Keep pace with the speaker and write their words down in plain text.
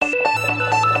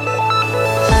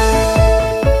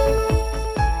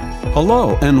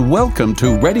Hello and welcome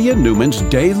to Reddy and Newman's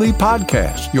Daily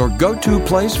Podcast, your go-to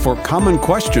place for common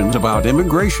questions about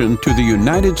immigration to the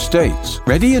United States.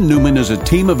 Reddy and Newman is a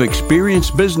team of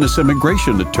experienced business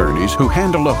immigration attorneys who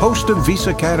handle a host of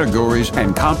visa categories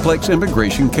and complex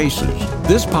immigration cases.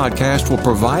 This podcast will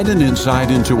provide an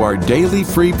insight into our daily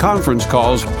free conference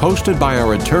calls hosted by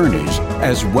our attorneys,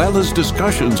 as well as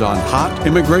discussions on hot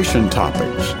immigration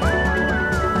topics.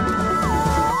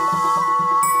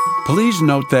 Please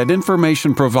note that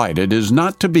information provided is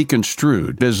not to be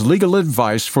construed as legal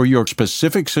advice for your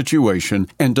specific situation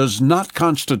and does not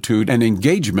constitute an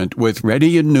engagement with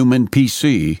Reddy and Newman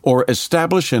PC or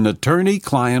establish an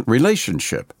attorney-client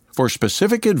relationship. For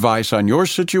specific advice on your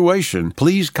situation,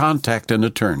 please contact an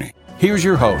attorney. Here's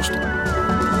your host.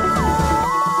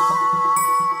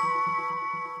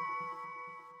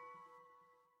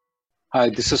 Hi,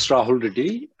 this is Rahul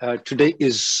Reddy. Today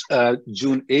is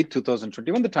June 8,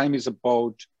 2021. The time is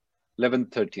about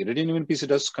 11:30. Reddy and Newman PC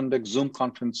does conduct Zoom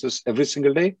conferences every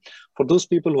single day. For those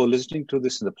people who are listening to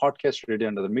this in the podcast, radio,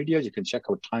 and other media, you can check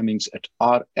our timings at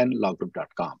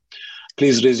rnlawgroup.com.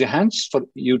 Please raise your hands for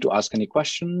you to ask any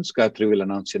questions. Gayatri will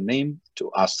announce your name to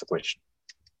ask the question.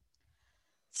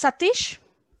 Satish?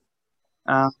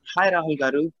 Hi, Rahul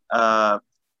Garu.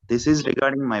 This is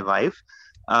regarding my wife.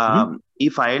 He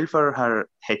filed for her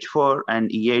H4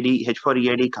 and EAD, H4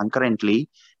 EAD concurrently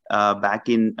back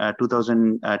in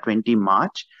 2020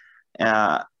 March.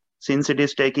 Since it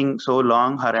is taking so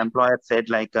long, her employer said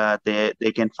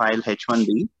they can file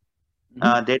H1B.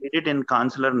 They did it in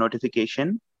consular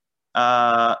notification.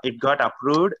 It got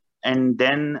approved, and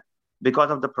then because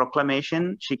of the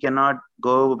proclamation, she cannot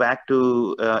go back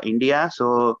to India.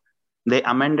 So they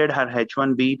amended her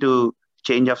H1B to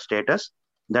change of status.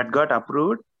 That got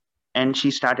approved, and she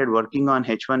started working on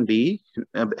H1B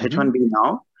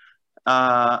now.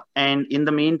 And in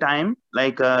the meantime,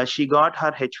 she got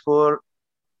her H4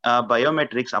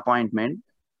 biometrics appointment.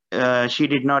 She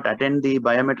did not attend the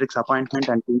biometrics appointment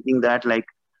and thinking that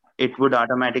it would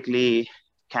automatically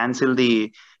cancel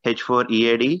the H4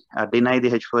 EAD, deny the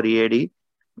H4 EAD.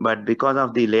 But because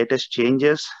of the latest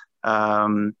changes,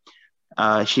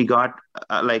 she got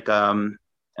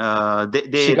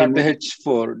she got the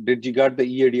H4. Did you got the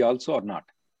EAD also or not?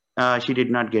 She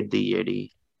did not get the EAD.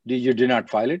 You did not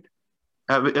file it?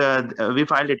 We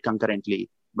filed it concurrently,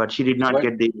 but she did not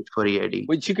get the H4 EAD.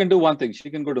 But she can do one thing.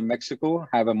 She can go to Mexico,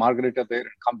 have a margarita there,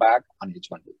 and come back on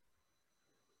H1B.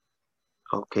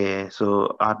 Okay.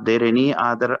 So are there any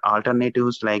other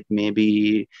alternatives, like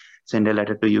maybe send a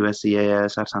letter to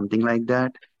USCIS or something like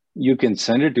that? You can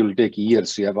send it. It will take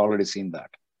years. You have already seen that.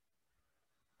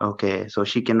 Okay, so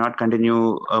she cannot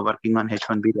continue working on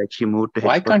H1B like she moved to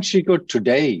Why H4? can't she go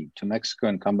today to Mexico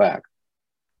and come back?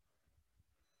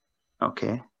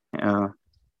 Okay.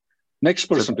 Next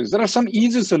person, please. There are some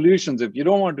easy solutions. If you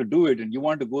don't want to do it and you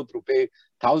want to go through, pay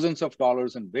thousands of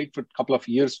dollars and wait for a couple of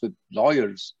years with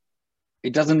lawyers,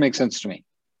 it doesn't make sense to me.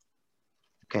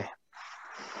 Okay.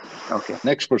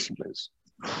 Next person, please.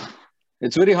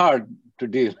 It's very hard to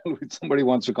deal with somebody who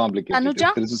wants to complicate it.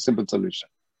 Anuja? There is a simple solution.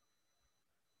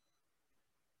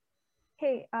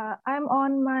 Hey, I'm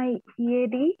on my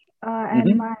EAD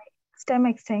and my STEM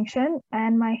extension,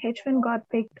 and my H1 got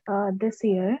picked this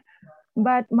year,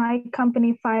 but my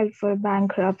company filed for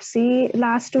bankruptcy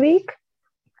last week,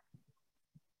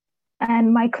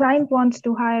 and my client wants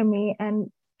to hire me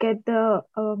and get the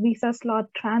visa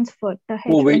slot transferred.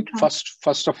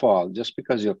 First of all, just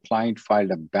because your client filed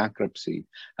a bankruptcy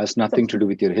has nothing to do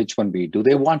with your H1B. Do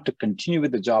they want to continue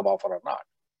with the job offer or not?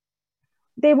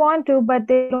 They want to, but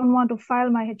they don't want to file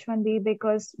my H1B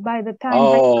because by the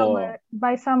time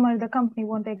by summer the company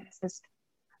won't exist.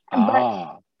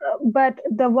 But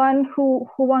the one who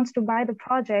wants to buy the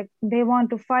project, they want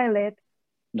to file it.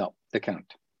 No, they cannot.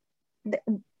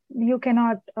 You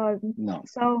cannot. No.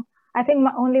 So I think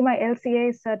only my LCA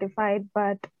is certified,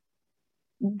 but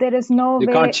there is no way.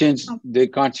 They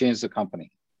can't change the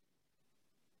company.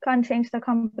 Can't change the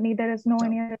company. There is no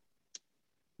any other.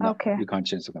 No, okay. You can't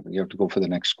change the company. You have to go for the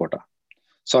next quota.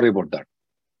 Sorry about that.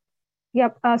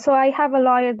 Yep. So I have a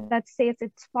lawyer that says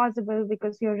it's possible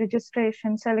because your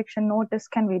registration selection notice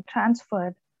can be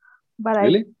transferred. But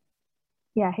really?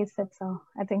 Yeah, he said so.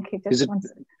 I think he just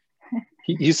wants.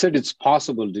 He said it's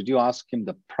possible. Did you ask him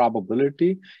the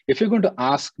probability? If you're going to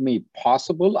ask me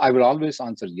possible, I will always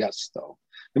answer yes, though.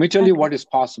 Let me tell you what is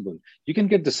possible. You can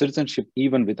get the citizenship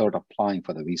even without applying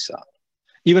for the visa.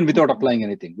 Even without applying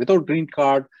anything, without green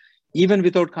card, even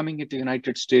without coming into the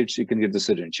United States, you can get the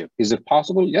citizenship. Is it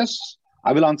possible? Yes.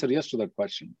 I will answer yes to that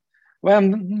question. Well,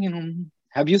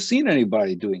 have you seen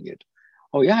anybody doing it?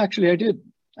 Oh yeah, actually I did.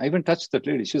 I even touched that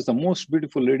lady. She's the most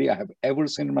beautiful lady I have ever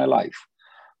seen in my life.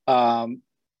 And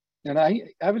I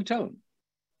will tell.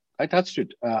 I touched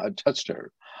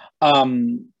her.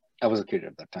 I was a kid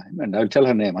at that time, and I'll tell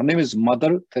her name. Her name is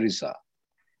Mother Teresa.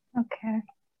 Okay.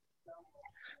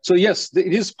 So yes,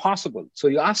 it is possible. So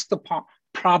you ask the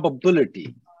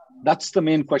probability. That's the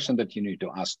main question that you need to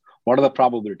ask. What are the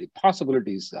probability?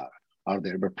 Possibilities are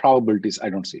there, but probabilities I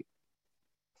don't see.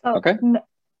 So okay.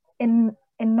 In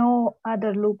no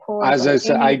other loophole. As I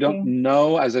said, I don't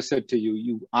know. As I said to you,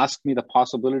 you ask me the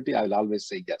possibility, I'll always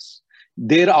say yes.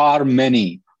 There are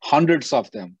many, hundreds of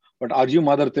them. But are you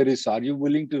Mother Teresa? Are you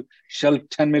willing to shell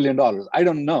 $10 million? I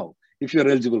don't know if you're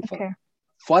eligible for it.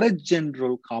 For a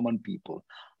general common people,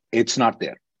 it's not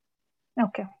there.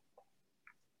 Okay.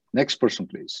 Next person,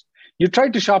 please. You try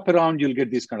to shop around, you'll get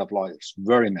these kind of lawyers,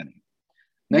 very many.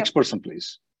 Next person,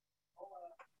 please.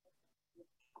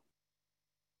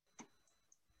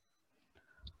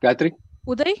 Gayatri?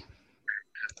 Uday?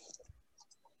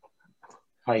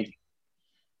 Hi,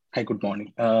 good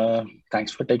morning.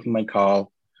 Thanks for taking my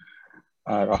call,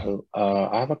 Rahul.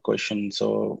 I have a question.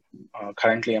 So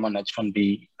currently I'm on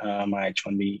H1B. My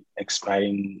H1B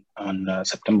expiring on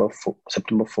September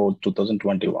 4th,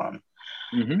 2021.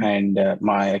 Mm-hmm. And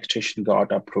my extension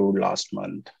got approved last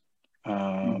month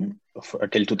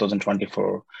till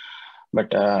 2024.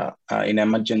 But in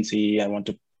emergency, I want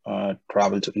to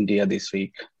travel to India this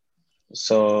week.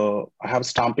 So I have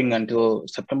stamping until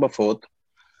September 4th.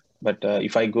 But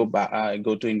if I go back, I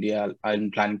go to India,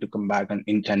 I'm planning to come back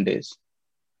in 10 days.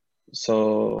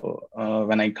 So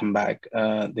when I come back,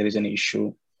 there is an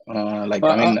issue.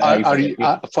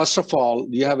 First of all,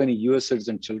 do you have any US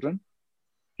citizen children?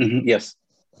 Mm-hmm, yes.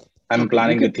 I'm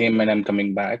planning with him and I'm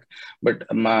coming back. But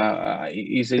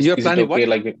is it okay? What?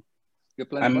 Like, you're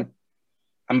planning what?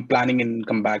 I'm planning and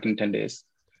come back in 10 days.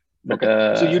 But,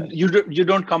 so you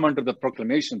don't come under the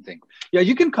proclamation thing. Yeah,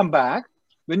 you can come back.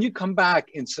 When you come back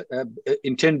in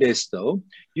 10 days, though,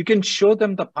 you can show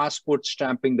them the passport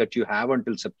stamping that you have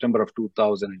until September of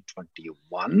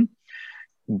 2021.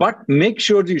 But make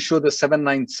sure you show the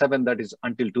 797 that is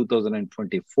until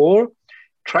 2024.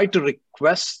 Try to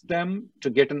request them to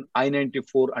get an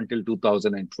I-94 until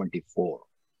 2024.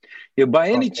 If by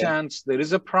any chance there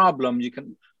is a problem, you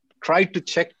can try to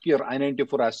check your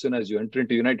I-94 as soon as you enter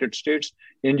into United States,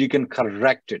 and you can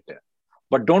correct it.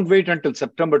 But don't wait until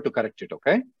September to correct it,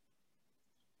 okay?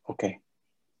 Okay.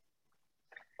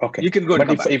 You can go and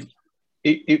come back.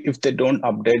 If they don't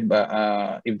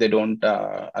update, if they don't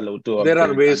allow to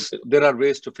update, there are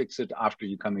ways to fix it after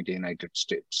you come into United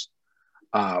States.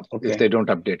 If they don't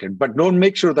update it. But don't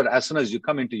make sure that as soon as you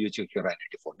come into, you check your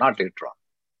I-94, not later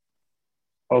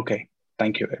on. Okay.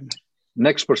 Thank you very much.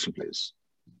 Next person, please.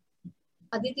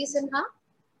 Aditi Sinha.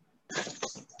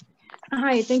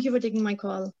 Hi, thank you for taking my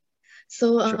call.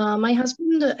 So my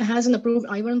husband has an approved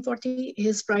I-140.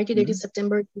 His priority date is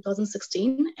September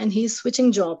 2016, and he's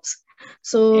switching jobs.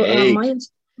 So my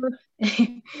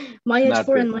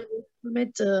H4 and my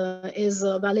permit is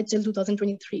valid till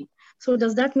 2023. So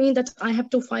does that mean that I have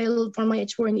to file for my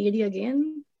H4 and EAD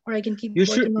again, or I can keep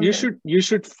working on that? You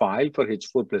should file for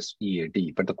H4 plus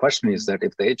EAD. But the question is that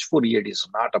if the H4 EAD is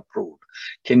not approved,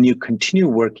 can you continue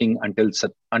working until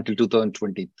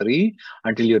 2023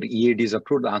 until your EAD is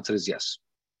approved? The answer is yes.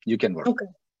 You can work.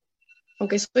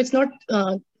 Okay. So it's not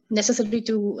necessary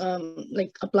to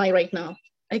apply right now.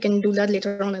 I can do that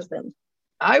later on as well.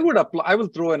 I will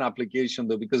throw an application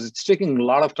though, because it's taking a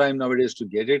lot of time nowadays to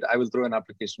get it. I will throw an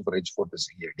application for H4 plus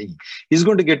EAD. He's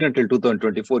going to get it until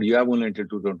 2024. You have only until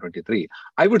 2023.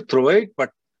 I would throw it, but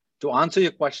to answer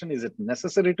your question, is it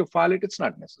necessary to file it? It's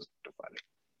not necessary to file it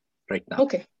right now.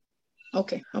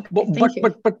 Okay.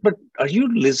 But are you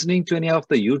listening to any of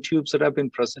the YouTubes that I've been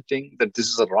presenting that this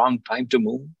is a wrong time to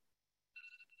move?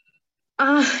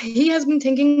 He has been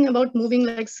thinking about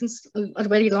moving since a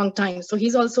very long time. So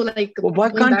he's also well,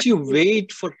 why can't you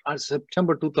wait for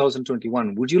September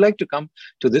 2021? Would you like to come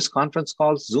to this conference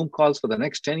calls, Zoom calls for the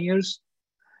next 10 years?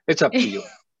 It's up to you.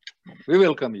 We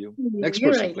welcome you. Next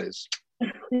person, please.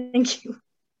 Thank you.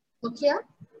 Mukhya?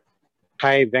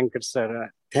 Hi, Venkat sir.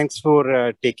 Thanks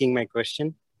for taking my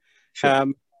question.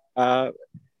 Sure.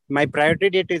 My priority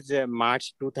date is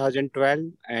March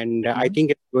 2012, and I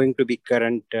think it's going to be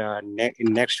current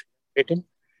in next written.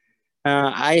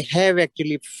 I have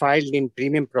actually filed in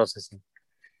premium processing,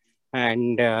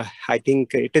 and I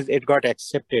think it got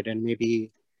accepted, and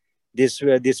maybe this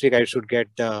week I should get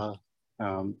the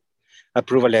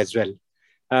approval as well.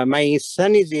 My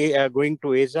son is going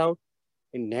to age out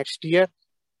in next year.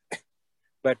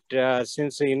 But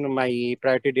since my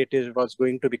priority date was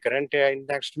going to be current in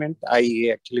next month, I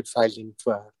actually filed in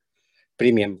for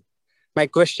premium. My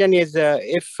question is,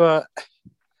 if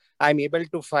I'm able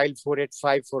to file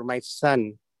 485 for my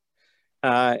son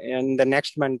in the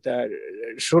next month,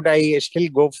 should I still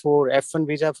go for F1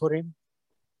 visa for him?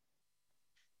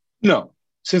 No.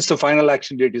 Since the final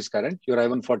action date is current, your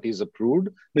I-140 is approved,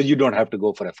 then you don't have to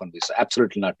go for F1 visa.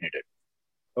 Absolutely not needed.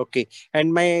 Okay.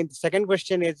 And my second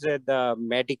question is the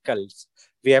medicals.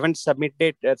 We haven't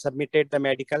submitted the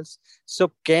medicals.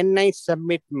 So can I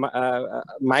submit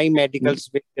my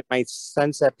medicals with my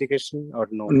son's application or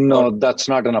no? No, that's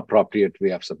not an appropriate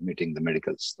way of submitting the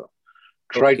medicals, though.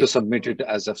 Try to submit it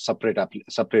as a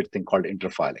separate thing called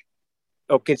interfiling.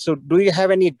 Okay, so do you have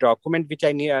any document which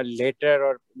I need, a letter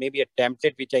or maybe a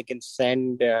template which I can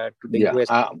send to the US?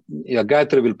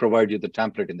 Gayatri will provide you the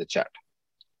template in the chat.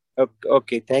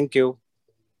 Okay, thank you.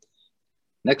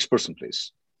 Next person,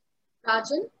 please.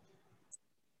 Rajan.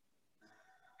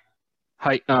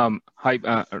 Hi,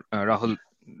 Rahul.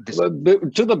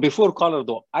 To the before caller,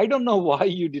 though, I don't know why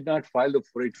you did not file the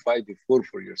 485 before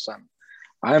for your son.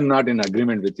 I am not in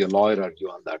agreement with your lawyer or you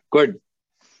on that. Good.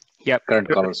 Yeah. Current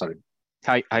caller, sorry.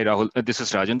 Hi, Rahul. This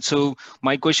is Rajan. So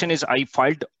my question is, I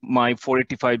filed my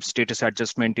 485 status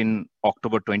adjustment in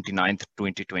October 29th,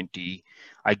 2020.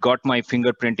 I got my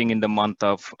fingerprinting in the month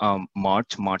of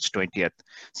March 20th.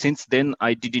 Since then,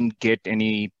 I didn't get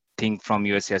anything from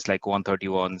USCIS like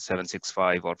 131,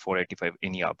 765 or 485,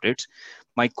 any updates.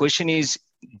 My question is,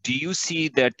 do you see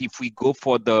that if we go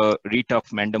for the writ of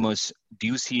mandamus, do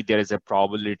you see there is a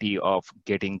probability of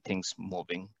getting things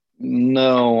moving?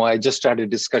 No, I just had a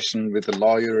discussion with a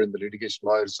lawyer and the litigation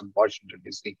lawyers in Washington,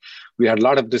 D.C. We had a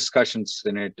lot of discussions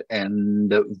in it,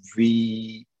 and at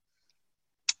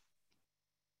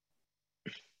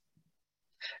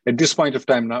this point of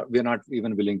time, we're not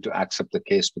even willing to accept the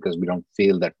case because we don't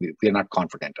feel that we're not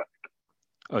confident on it.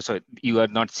 Oh, so you are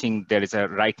not seeing there is a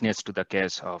rightness to the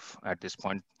case at this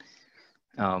point?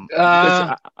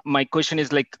 Because my question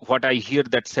is like what I hear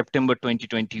that September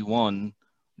 2021,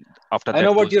 after that, I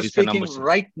know what you're speaking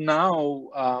right now.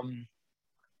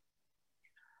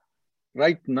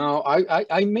 Right now,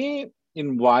 I may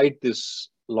invite this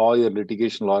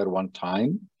litigation lawyer one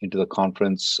time into the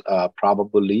conference,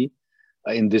 probably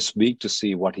in this week to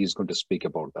see what he's going to speak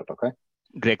about that. Okay.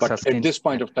 Greg but Susskind. At this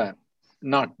point of time,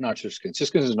 not Susskind.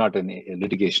 Susskind is not a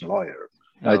litigation lawyer.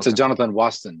 It's a Jonathan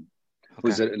Waston who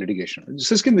is a litigation.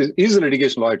 Susskind is a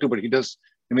litigation lawyer too, but he does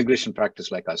immigration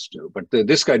practice like us do. But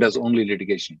this guy does only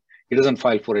litigation. He doesn't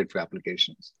file 483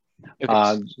 applications.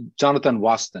 Okay. Jonathan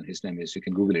Waston, his name is. You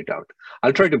can Google it out.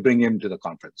 I'll try to bring him to the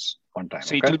conference one time.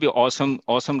 So it will be awesome,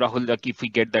 Rahul. Like if we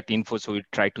get that info, so we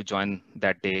try to join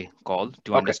that day call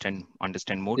to understand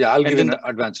more. Yeah, I'll give you an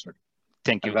advance note.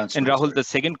 Thank you. And Rahul, the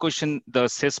second question, the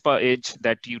CESPA age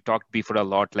that you talked before a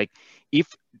lot, like if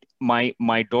my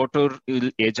daughter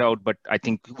will age out, but I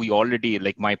think we already,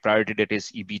 like my priority date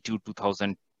is EB2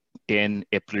 2010,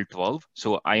 April 12.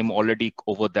 So I'm already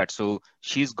over that. So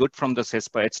she's good from the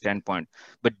CESPA age standpoint.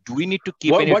 But do we need to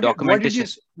keep any documentation?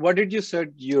 What did you say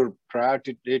your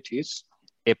priority date is?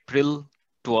 April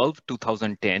 12,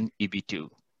 2010, EB2.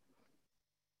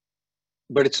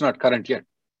 But it's not current yet.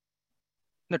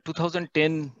 No,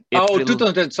 2010. April. Oh,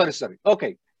 2010. Sorry.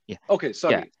 Okay. Yeah. Okay.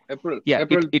 Sorry. Yeah. April. Yeah.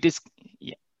 April. It is.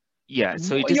 Yeah. Yeah.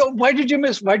 So it is. Why did you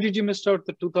miss out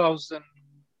the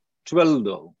 2012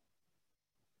 though?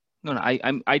 No,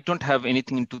 I don't have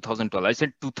anything in 2012. I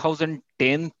said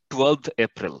 2010, 12th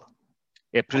April.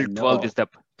 April 12 is the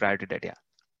priority date. Yeah.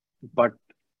 But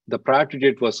the priority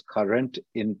date was current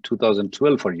in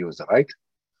 2012 for you, is that right?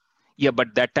 Yeah,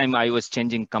 but that time I was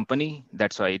changing company.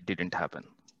 That's why it didn't happen.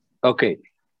 Okay.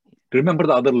 Remember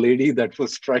the other lady that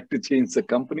was trying to change the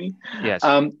company? Yes.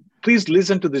 Please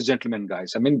listen to this gentleman,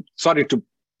 guys. I mean, sorry to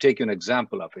take an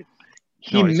example of it.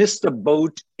 He missed the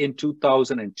boat in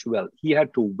 2012. He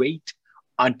had to wait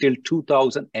until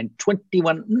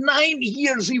 2021. 9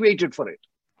 years he waited for it.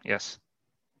 Yes.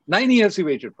 9 years he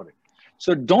waited for it.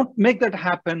 So don't make that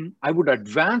happen. I would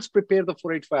prepare the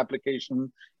 485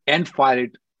 application and file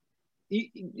it.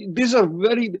 These are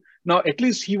now at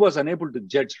least he was unable to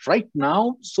judge. Right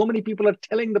now, so many people are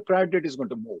telling the priority date is going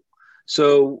to move.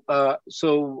 So,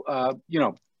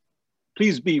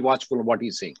 please be watchful of what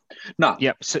he's saying. Now,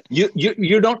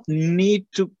 you don't need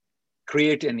to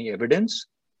create any evidence.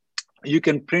 You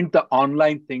can print the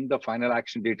online thing. The final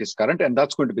action date is current, and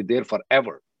that's going to be there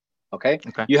forever. Okay.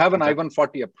 You have an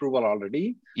I-140 approval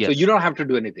already, so you don't have to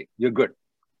do anything. You're good.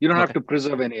 You don't have to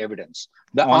preserve any evidence.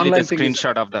 The only online the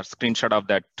screenshot of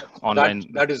that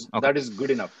online. That is good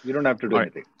enough. You don't have to do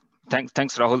anything.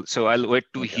 Thanks, Rahul. So I'll wait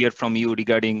to hear from you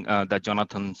regarding the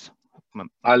Jonathan's.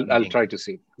 I'll try to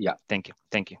see. Yeah. Thank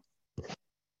you.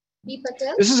 B.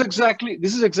 Patel. This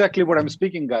is exactly what I'm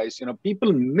speaking, guys. You know,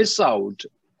 people miss out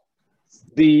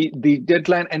the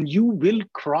deadline, and you will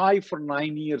cry for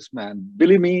 9 years, man.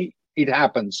 Believe me, it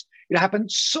happens. It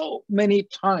happens so many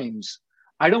times.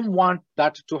 I don't want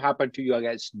that to happen to you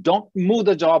guys. Don't move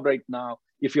the job right now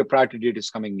if your priority date is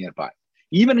coming nearby.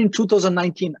 Even in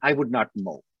 2019, I would not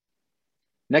move.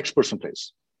 Next person,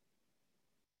 please.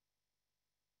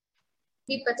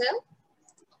 B. Patel.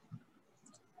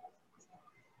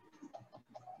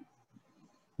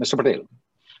 Mr. Patel.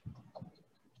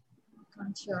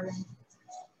 Can't hear him.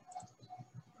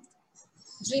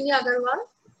 Jini Agarwal.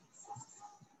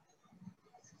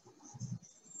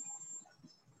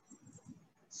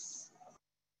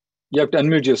 You have to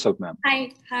unmute yourself, ma'am.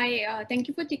 Hi. Thank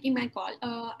you for taking my call.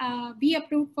 We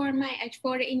approved for my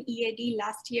H4 in EAD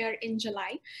last year in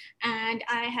July, and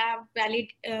I have valid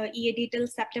EAD till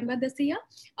September this year,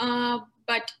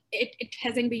 but it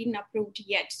hasn't been approved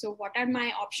yet. So what are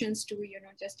my options to,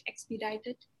 just expedite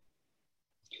it?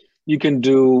 You can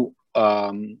do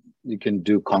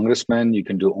congressman, you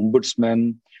can do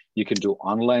ombudsman, you can do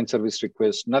online service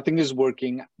requests. Nothing is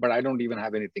working, but I don't even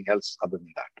have anything else other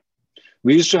than that.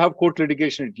 We used to have court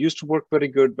litigation. It used to work very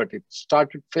good, but it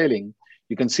started failing.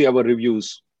 You can see our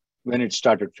reviews when it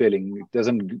started failing. It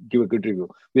doesn't give a good review.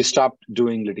 We stopped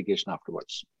doing litigation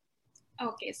afterwards.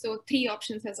 Okay, so 3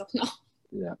 options as of now.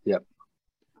 Yeah.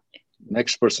 Okay.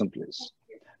 Next person, please.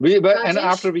 And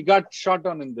after we got shot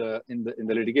down in the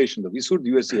litigation, we sued the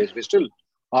USCIS. We still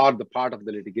are the part of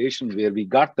the litigation where we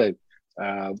got the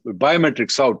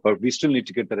biometrics out, but we still need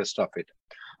to get the rest of it.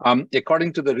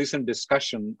 According to the recent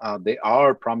discussion, they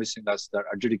are promising us the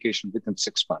adjudication within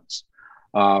 6 months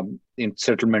in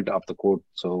settlement of the court.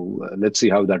 So let's see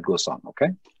how that goes on. Okay.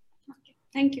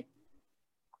 Thank you.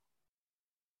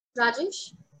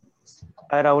 Rajesh.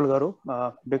 Hi, Rahul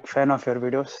Garu. Big fan of your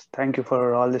videos. Thank you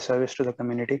for all the service to the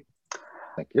community.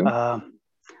 Thank you.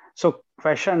 So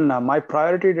question, my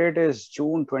priority date is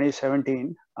June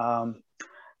 2017.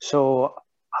 So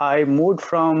I moved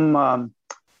from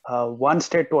one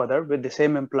state to other with the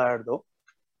same employer though.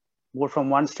 Moved from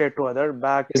one state to other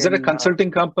back. Is it a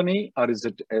consulting company or is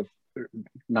it a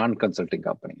non-consulting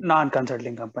company?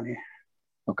 Non-consulting company.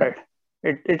 Okay.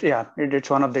 It's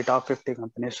one of the top 50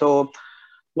 companies. So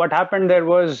what happened there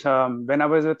was when I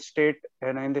was in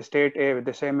the state A with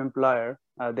the same employer,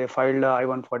 they filed a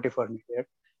I-140 for me there.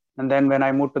 And then when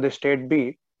I moved to the state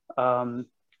B,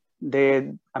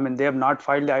 they have not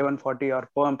filed the I-140 or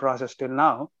POAM process till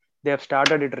now. They have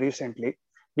started it recently.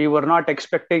 We were not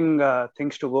expecting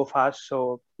things to go fast,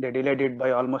 so they delayed it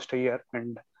by almost a year.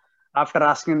 And after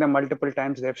asking them multiple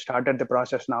times, they've started the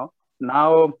process now.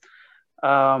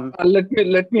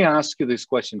 Let me ask you this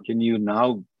question. Can you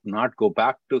now not go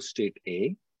back to state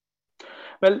A?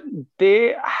 Well,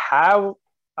 they have.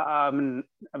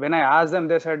 When I asked them,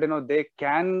 they said they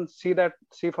can see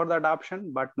for that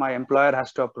option, but my employer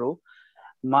has to approve.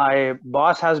 My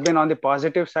boss has been on the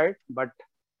positive side, but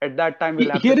at that time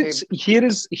we'll have to say. Here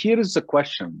is the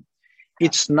question.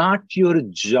 It's not your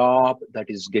job that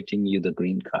is getting you the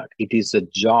green card. It is a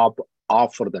job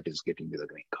offer that is getting you the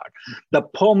green card. The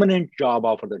permanent job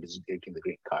offer that is getting the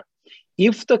green card.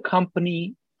 If the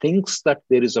company thinks that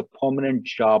there is a permanent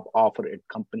job offer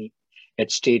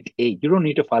at state A, you don't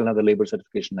need to file another labor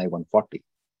certification I-140.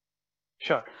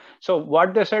 Sure. So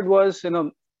what they said was,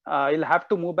 you'll have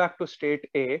to move back to state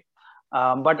A.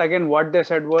 But again, what they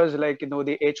said was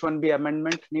the H-1B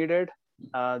amendment needed,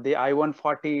 the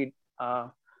I-140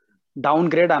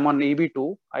 downgrade. I'm on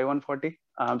EB2,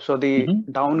 I-140. So the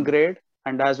downgrade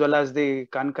and as well as the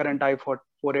concurrent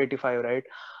I-485, right?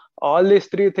 All these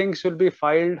 3 things will be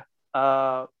filed,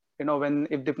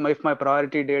 if my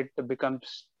priority date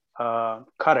becomes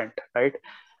current, right?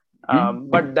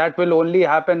 But that will only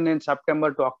happen in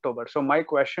September to October. So my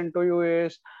question to you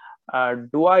is,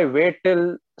 do I wait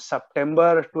till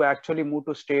September to actually move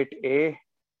to state A,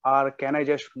 or can I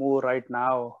just move right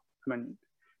now?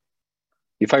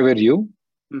 If I were you,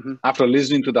 after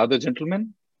listening to the other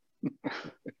gentleman,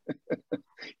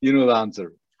 you know the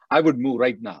answer. I would move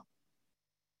right now.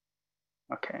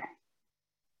 Okay.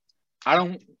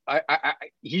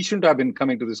 He shouldn't have been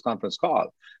coming to this conference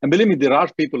call. And believe me, there are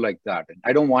people like that. And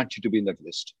I don't want you to be in that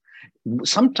list.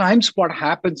 Sometimes what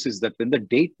happens is that when the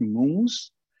date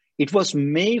moves, it was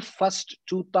May 1st,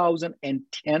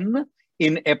 2010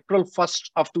 in April 1st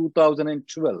of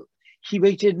 2012. He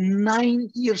waited 9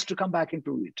 years to come back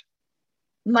into it.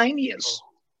 9 years.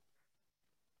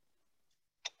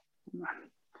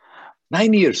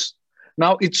 9 years.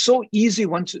 Now, it's so easy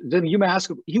then you may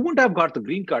ask, he wouldn't have got the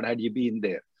green card had you been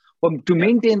there. But to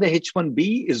maintain the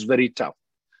H-1B is very tough.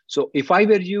 So if I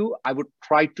were you, I would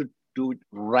try to do it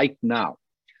right now.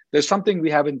 There's something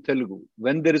we have in Telugu.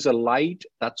 When there is a light,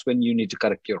 that's when you need to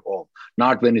correct your home,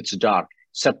 not when it's dark.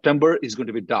 September is going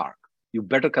to be dark. You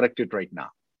better correct it right now.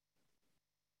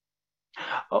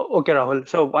 Okay, Rahul.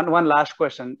 So one last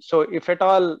question. So if at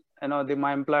all,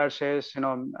 my employer says,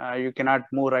 you cannot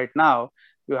move right now,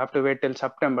 you have to wait till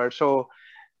September. So,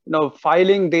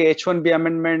 filing the H-1B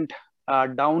amendment,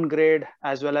 downgrade,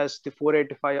 as well as the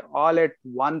 485 all at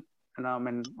once,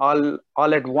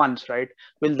 all at once, right?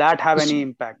 Will that have any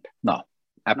impact? No,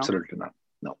 absolutely not.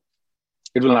 No,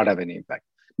 it will not have any impact.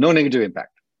 No negative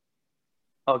impact.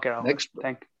 Okay, Rahul. Next.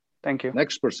 Thank you.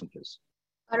 Next person, please.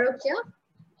 Arogya.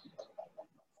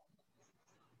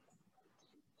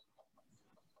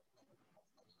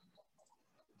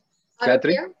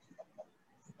 Catherine?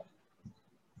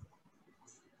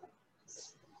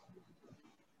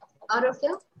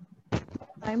 Arogya?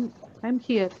 I'm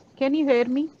here. Can you hear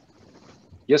me?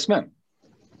 Yes, ma'am.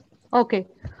 Okay.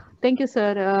 Thank you,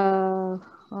 sir.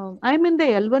 I'm in the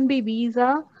L1B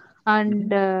visa,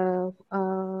 and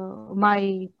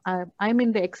I'm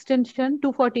in the extension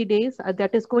 240 days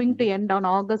that is going to end on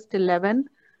August 11.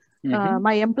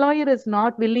 My employer is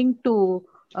not willing to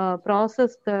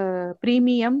process the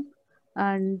premium,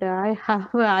 and I have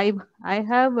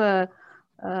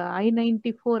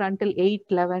I-94 until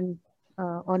 8/11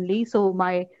 only. So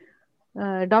my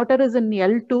daughter is in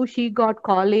L2. She got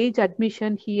college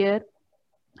admission here,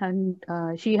 and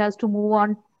she has to move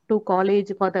on to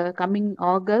college for the coming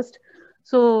August.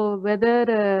 So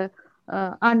whether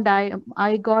and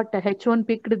I got a H1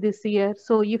 picked this year.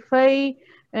 So if I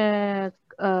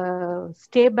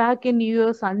stay back in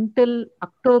US until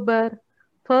October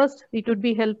 1st, it would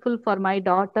be helpful for my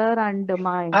daughter and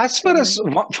my. As far as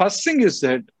first thing is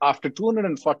that after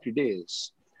 240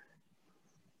 days,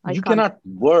 you cannot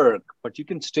work, but you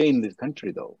can stay in the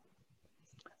country though.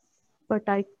 But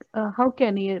how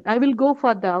can you? I will go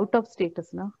for the out of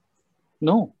status now.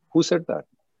 No, who said that?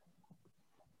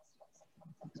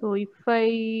 So if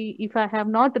I have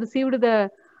not received the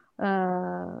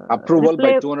approval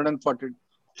by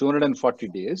 240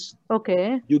 days,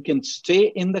 okay, you can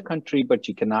stay in the country, but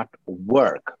you cannot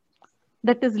work.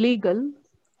 That is legal.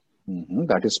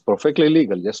 That is perfectly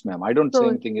legal. Yes, ma'am. I don't say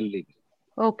anything illegal.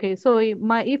 Okay, so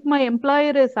if my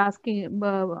employer is ask me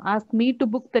to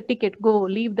book the ticket,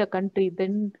 leave the country,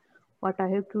 then what I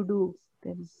have to do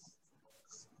then?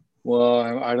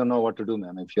 Well, I don't know what to do,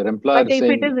 ma'am. If your employer but if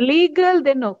it is legal,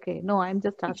 then okay. No, I'm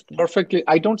just asking. Perfectly.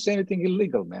 I don't say anything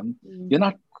illegal, ma'am.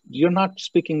 You're not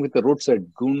speaking with the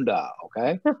roadside gunda,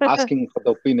 okay? Asking for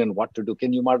the opinion what to do.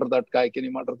 Can you murder that guy? Can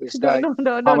you murder this guy? No,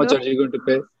 How much are you going to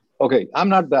pay? Okay, I'm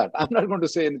not that. I'm not going to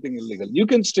say anything illegal. You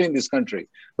can stay in this country.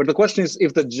 But the question is,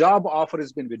 if the job offer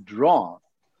has been withdrawn,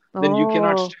 then you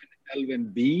cannot stay in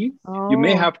L1B. You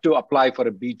may have to apply for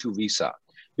a B2 visa.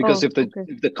 Because if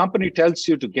the company tells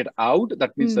you to get out,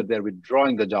 that means that they're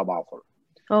withdrawing the job offer.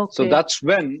 Okay. So that's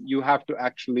when you have to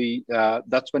actually,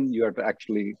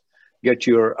 get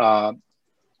your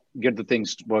get the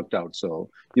things worked out. So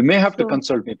you may have to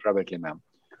consult me privately, ma'am.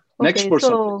 Next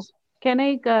person, please. Can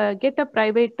I get a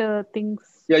private things?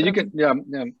 Yeah, you can. Yeah,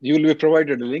 you will be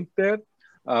provided a link there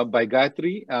by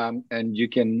Gayatri, and you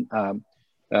can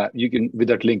with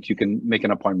that link you can make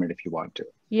an appointment if you want to.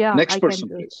 Yeah. Next person,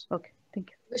 please. Okay, thank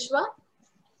you. Vishwa.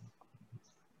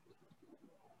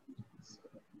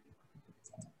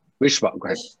 Vishwa, go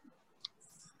ahead.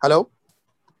 Hello.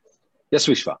 Yes,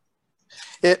 Vishwa.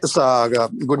 Yes,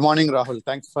 good morning, Rahul.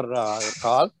 Thanks for your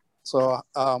call. So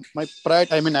my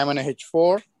pride, I'm on a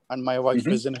H4 and my wife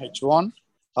is in H1.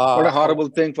 What a horrible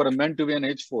thing for a man to be an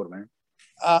H4, man.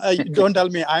 Don't tell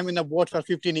me. I'm in a boat for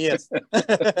 15 years.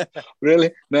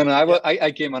 Really? No,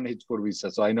 I came on H4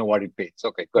 visa, so I know what it pays.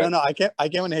 Okay, go ahead. No, I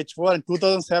came on H4 in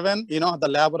 2007. The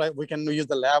labor, we can use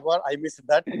the labor. I missed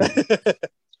that.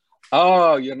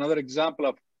 Oh, you're another example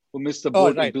of who missed the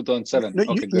boat in 2007. No,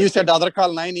 okay, you said the other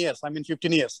call 9 years. I mean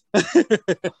 15 years.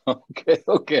 Okay.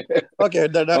 Okay,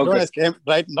 that one is came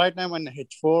right now I'm on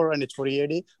H4 and H4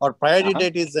 EAD. Our priority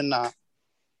date is in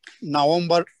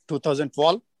November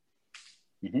 2012.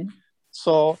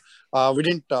 So we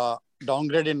didn't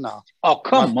downgrade in. Oh,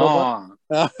 come on!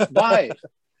 Why?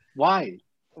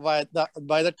 By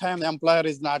the time the employer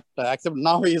is not accept,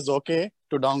 now he is okay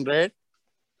to downgrade.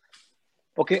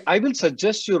 Okay, I will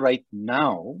suggest you right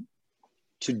now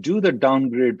to do the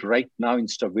downgrade right now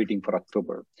instead of waiting for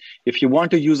October. If you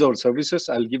want to use our services,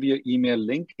 I'll give you an email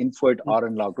link,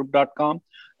 info@rnlawgroup.com.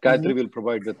 Gayatri will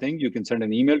provide the thing. You can send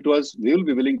an email to us. We will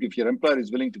be willing to, if your employer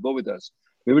is willing to go with us,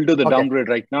 we will do the downgrade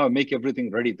right now and make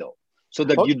everything ready though. So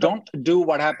that you don't do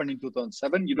what happened in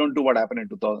 2007. You don't do what happened in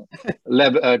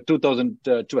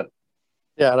 2012.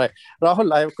 Yeah, right.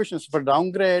 Rahul, I have questions for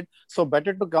downgrade. So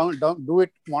better to do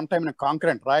it one time in a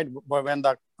concurrent, right? But when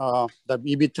the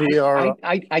EB3 or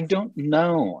I don't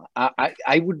know.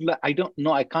 I don't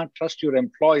know. I can't trust your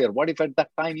employer. What if at that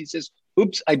time he says,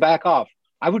 "Oops, I back off"?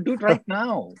 I would do it right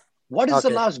now. What is the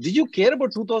last? Did you care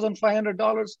about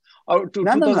 $2,500 or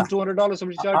 $2,200 of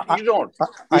recharge? You don't.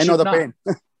 I know the pain.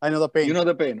 I know the pain. You know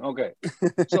the pain. Okay.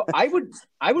 So I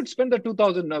would spend the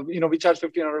 $2,000. We charge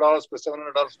 $1,500 plus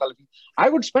 $700 collecting. I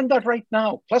would spend that right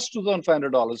now plus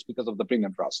 $2,500 because of the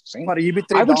premium processing. For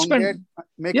EB3 I would spend.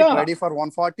 Make it ready for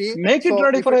 140. Make it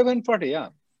ready for 140. Yeah.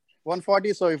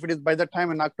 140. So if it is by the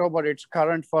time in October, it's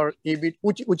current for EB,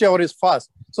 whichever is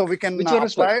first. So we can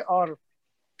apply or.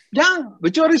 Yeah,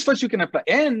 whichever is first you can apply.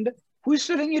 And who is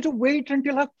telling you to wait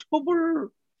until October?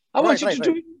 I want you to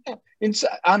do it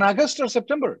on August or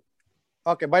September.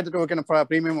 Okay, by the time we can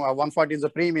premium 140 is a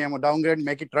premium, downgrade,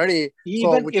 make it ready.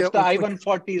 Even if the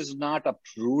I-140 is not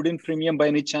approved in premium by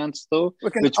any chance, though,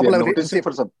 which we are noticing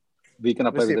for some, we can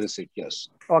apply with the receipt. Yes.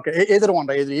 Okay, either one,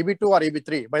 right? Either EB2 or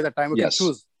EB3. By the time we can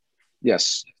choose.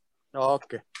 Yes.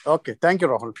 Okay. Thank you,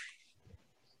 Rahul.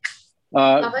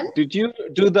 Did you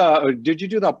do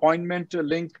the appointment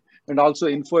link and also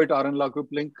info at RN Law Group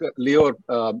link, Leo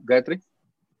or Gayatri,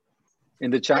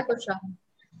 in the chat?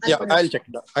 Yeah, I'll check.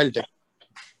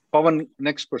 Pawan,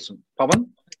 next person. Pawan?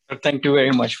 Thank you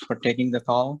very much for taking the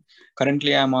call.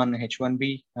 Currently, I'm on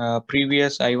H1B.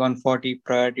 Previous I-140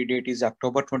 priority date is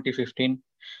October 2015.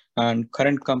 And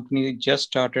current company just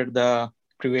started the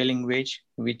prevailing wage,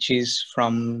 which is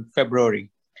from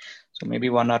February. So maybe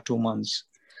 1 or 2 months.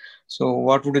 So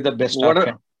what would be the best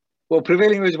option?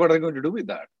 Prevailing wage, what are you going to do with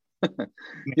that?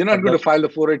 You're not going to file the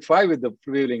 485 with the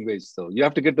prevailing wage, though. You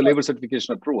have to get the labor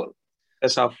certification approval.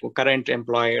 As of current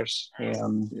employers.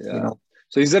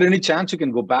 So is there any chance you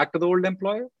can go back to the old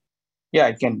employer? Yeah,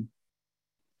 I can.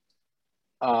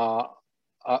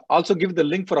 Also give the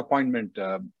link for appointment,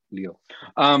 Leo.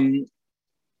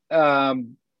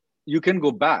 You can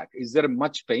go back. Is there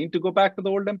much pain to go back to the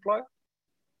old employer?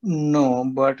 No,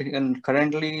 but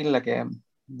currently like a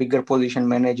bigger position,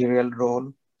 managerial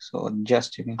role. So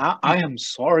just I am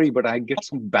sorry, but I get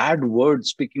some bad words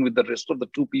speaking with the rest of the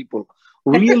two people.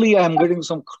 Really, I'm getting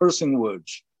some cursing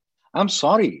words. I'm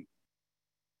sorry.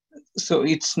 So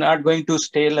it's not going to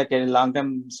stay like a long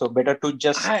time. So better to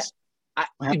just.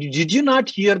 Did you not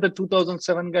hear the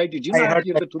 2007 guy? Did you not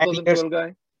hear the 2012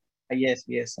 guy? Yes.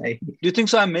 Do you think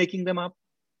so? I'm making them up?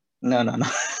 No.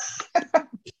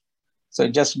 So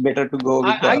just better to go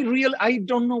with I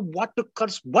don't know what to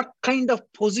curse, what kind of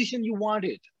position you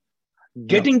wanted.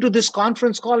 Getting to this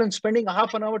conference call and spending a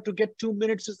half an hour to get 2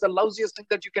 minutes is the lousiest thing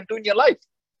that you can do in your life.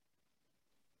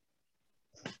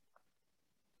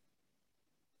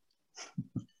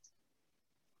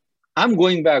 I'm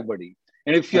going back, buddy.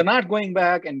 And if you're not going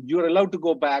back and you're allowed to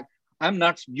go back,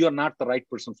 you're not the right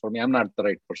person for me. I'm not the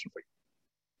right person for you.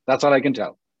 That's all I can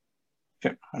tell.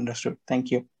 Sure, understood.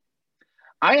 Thank you.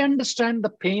 I understand the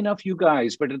pain of you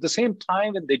guys, but at the same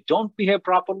time, when they don't behave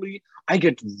properly, I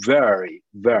get very,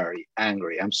 very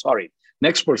angry. I'm sorry.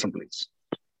 Next person, please.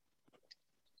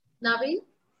 Naveen?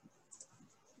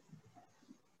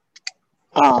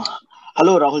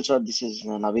 Hello, Rahul sir. This is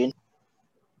Naveen.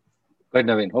 Right,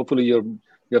 Naveen. Hopefully you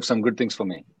have some good things for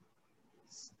me.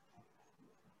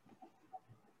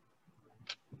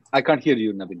 I can't hear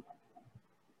you, Naveen.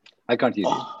 I can't hear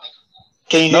you.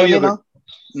 Can you hear me now?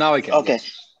 Now I can. Okay.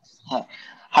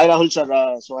 Hi, Rahul sir.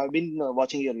 So I've been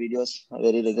watching your videos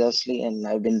very rigorously, and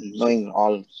I've been knowing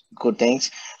all good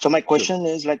things. So my question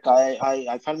is, like,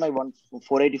 I filed my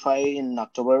 485 in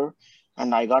October,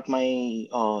 and I got my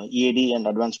EAD and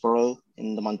advance parole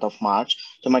in the month of March.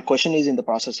 So my question is in the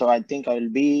process. So I think I will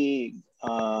be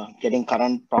getting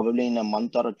current probably in a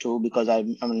month or two because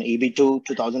I'm an EB2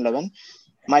 2011.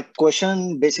 My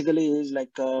question basically is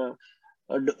like,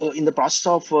 in the process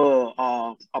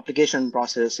of application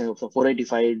process of the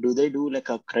 485, do they do like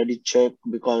a credit check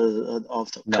because of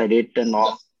the credit and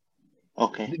all?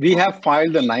 Okay. We have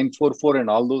filed the 944 and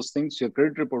all those things. Your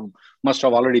credit report must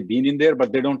have already been in there,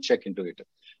 but they don't check into it.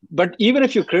 But even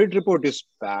if your credit report is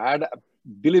bad,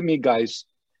 believe me, guys,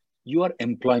 you are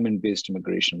employment-based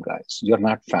immigration, guys. You're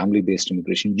not family-based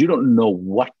immigration. You don't know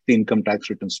what the income tax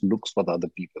returns looks for the other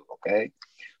people, okay?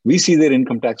 We see their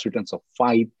income tax returns of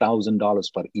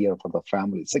 $5,000 per year for the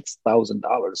family,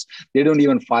 $6,000. They don't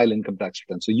even file income tax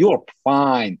returns. So you're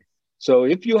fine. So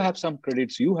if you have some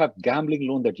credits, you have gambling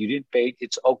loan that you didn't pay,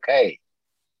 it's okay.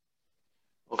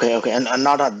 Okay. And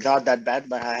not that bad,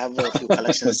 but I have a few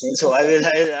collections. So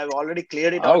I've already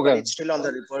cleared it out, but it's still on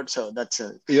the report. So that's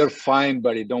You're fine,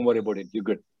 buddy. Don't worry about it. You're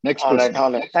good. Next person.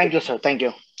 All right. Thank you, sir. Thank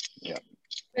you. Yeah.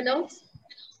 Vinod?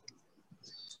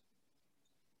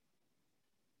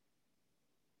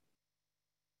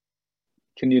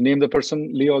 Can you name the person,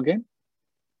 Leo, again?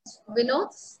 Vinod.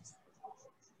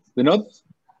 Vinod?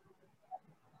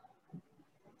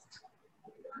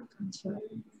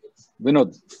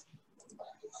 Vinod.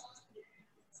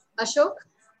 Ashok.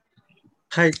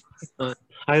 Hi.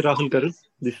 Hi, Rahul Garu.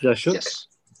 This is Ashok. Yes.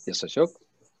 Yes, Ashok.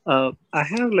 I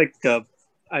have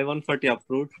I-140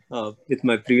 approved with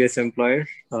my previous employer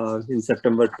in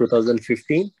September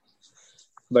 2015.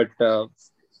 But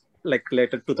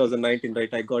later 2019,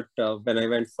 right, I got, when I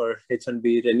went for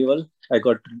H-1B renewal, I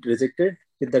got rejected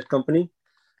with that company.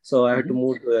 So I had to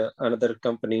move to another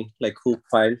company, who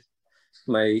filed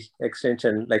my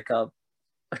extension, a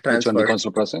transfer. H-1B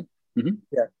consular process?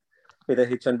 Yeah, with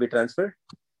a H-1B transfer.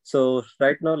 So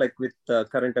right now, with the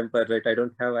current employer, right, I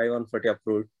don't have I-140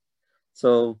 approved.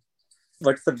 So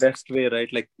what's the best way,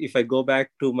 right? If I go back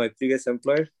to my previous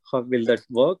employer, how will that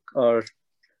work? Or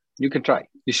you can try.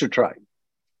 You should try.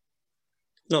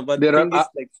 No, but there the thing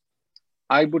is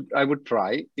I would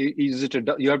try. Is it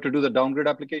you have to do the downgrade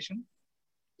application?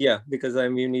 Yeah, because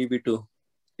I'm in EB2.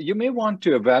 You may want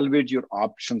to evaluate your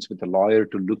options with a lawyer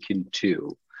to look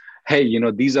into. Hey,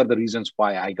 these are the reasons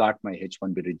why I got my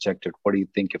H-1B rejected. What do you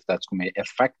think if that's going to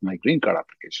affect my green card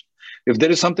application? If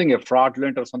there is something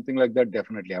fraudulent or something like that,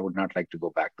 definitely I would not like to go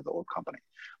back to the old company.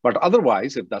 But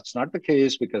otherwise, if that's not the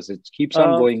case, because it keeps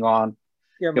on going on,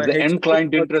 if the end client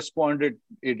didn't respond,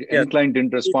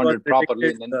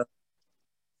 properly, then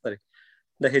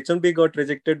the H-1B got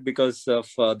rejected because of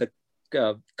the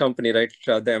company, right?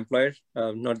 The employer,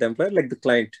 not the employer, the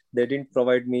client. They didn't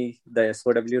provide me the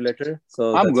SOW letter.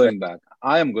 So I'm going back.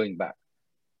 I am going back.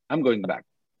 I'm going back.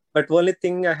 But only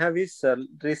thing I have is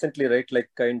recently, right?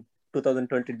 In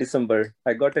 2020 December,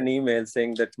 I got an email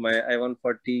saying that my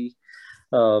I-140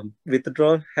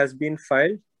 withdrawal has been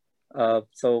filed.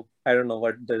 So I don't know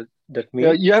what that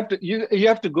means. Yeah, you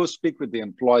have to go speak with the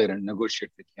employer and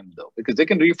negotiate with him though, because they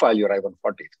can refile your I-140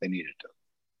 if they needed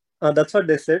to. That's what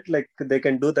they said. They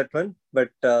can do that one. But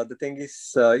the thing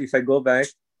is, if I go back,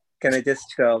 can I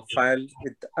just file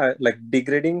with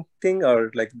degrading thing, or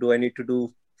do I need to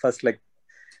do first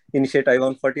initiate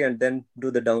I-140 and then do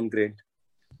the downgrade?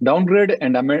 Downgrade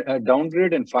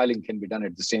and filing can be done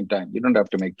at the same time. You don't have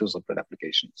to make two separate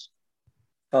applications.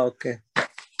 Okay.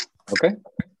 Okay.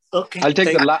 Okay. I'll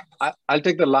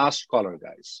take the last caller,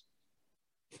 guys.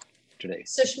 Today.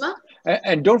 Sushma.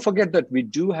 And don't forget that we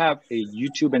do have a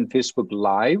YouTube and Facebook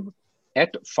live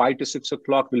at 5 to 6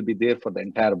 o'clock. We'll be there for the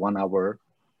entire 1 hour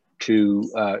to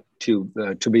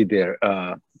be there.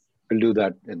 We'll do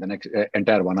that in the next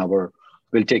entire 1 hour.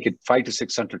 We'll take it 5 to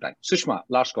 6 Central Time. Sushma,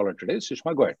 last caller today.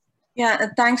 Sushma, go ahead. Yeah,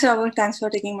 thanks, Rahul. Thanks for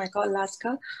taking my call, last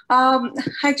call.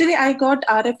 Actually, I got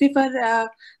RFP for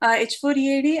H4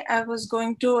 EAD. I was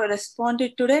going to respond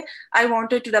it today. I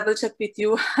wanted to double check with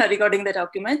you regarding the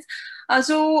documents.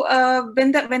 So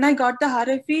when I got the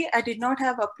RFP, I did not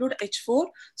have approved H4.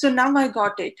 So now I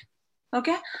got it.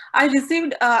 Okay, I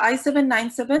received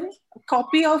I-797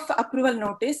 copy of approval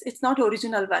notice. It's not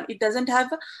original one. It doesn't have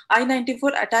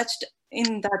I-94 attached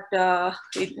in that. So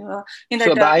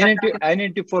the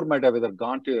I-94 might have either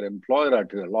gone to your employer or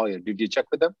to your lawyer. Did you check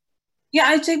with them? Yeah,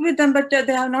 I checked with them, but they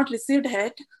have not received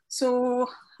it. So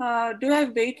do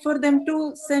I wait for them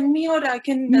to send me, or I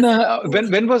can? No.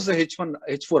 When was the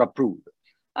H4 approved?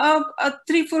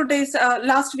 3-4 days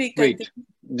last week. Wait,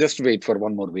 just wait for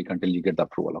 1 more week until you get the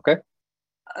approval. Okay.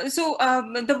 So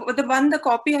the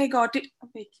copy I got it.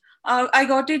 Wait, I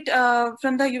got it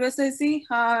from the USIC.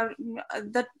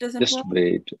 That doesn't.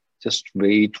 Just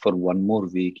wait for 1 more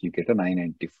week. You get a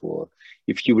 994.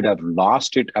 If you would have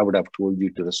lost it, I would have told you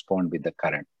to respond with the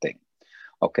current thing.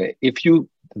 Okay.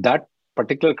 That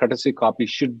particular courtesy copy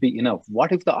should be enough.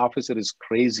 What if the officer is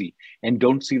crazy and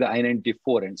don't see the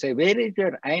I-94 and say, where is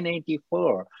your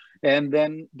I-94? And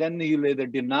then you'll either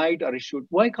denied or issued.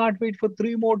 Why can't wait for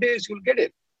 3 more days? You'll get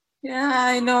it. Yeah,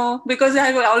 I know, because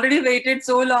I already waited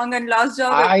so long, and last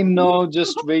job. I know,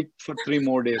 just wait for 3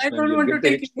 more days. I don't want to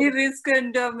take any risk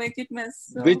and make it mess.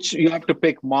 So. Which you have to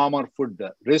pick, mom or food,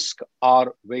 the risk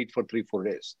or wait for 3-4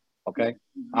 days. Okay.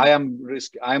 I'm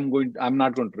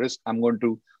not going to risk. I'm going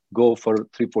to go for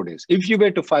 3-4 days. If you were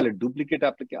to file a duplicate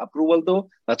approval though,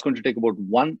 that's going to take about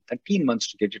 13 months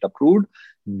to get it approved.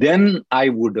 Then I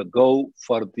would go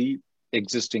for the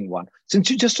existing one. Since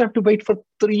you just have to wait for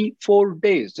 3-4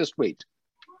 days, just wait.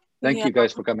 Thank you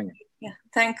guys for coming in. Yeah,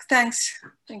 thanks.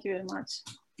 Thank you very much.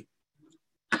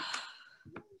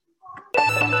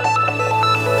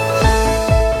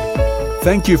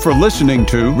 Thank you for listening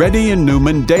to Reddy and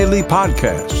Newman Daily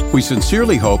Podcast. We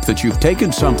sincerely hope that you've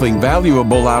taken something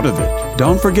valuable out of it.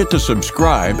 Don't forget to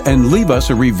subscribe and leave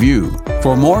us a review.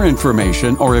 For more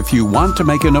information or if you want to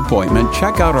make an appointment,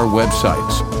 check out our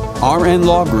websites,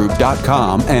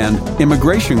 rnlawgroup.com and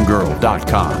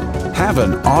immigrationgirl.com. Have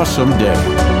an awesome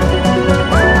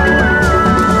day.